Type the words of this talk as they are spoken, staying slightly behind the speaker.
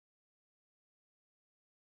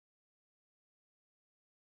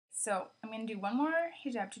So I'm going to do one more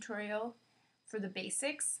hijab tutorial for the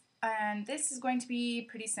basics, and this is going to be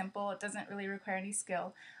pretty simple. It doesn't really require any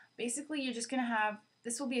skill. Basically, you're just going to have,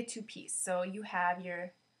 this will be a two-piece. So you have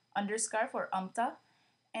your underscarf or amta,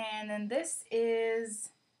 and then this is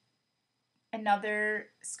another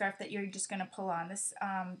scarf that you're just going to pull on. This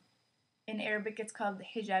in Arabic it's called the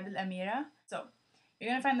hijab al-amirah. So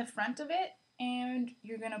you're going to find the front of it and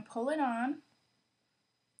you're going to pull it on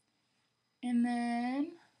and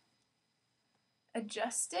then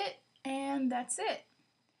adjust it, and that's it.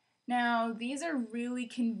 Now these are really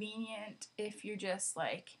convenient if you're just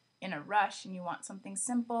like in a rush and you want something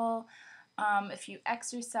simple. If you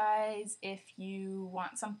exercise, if you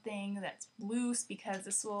want something that's loose, because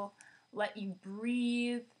this will let you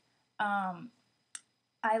breathe.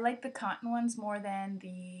 I like the cotton ones more than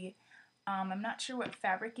the, I'm not sure what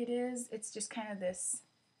fabric it is. It's just kind of this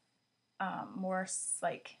more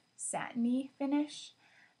like satiny finish.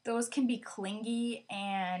 Those can be clingy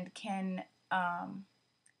and can,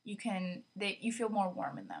 you feel more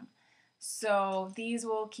warm in them. So these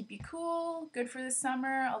will keep you cool, good for the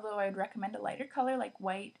summer, although I'd recommend a lighter color like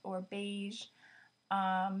white or beige.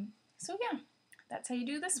 So yeah, that's how you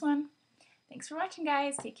do this one. Thanks for watching,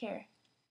 guys. Take care.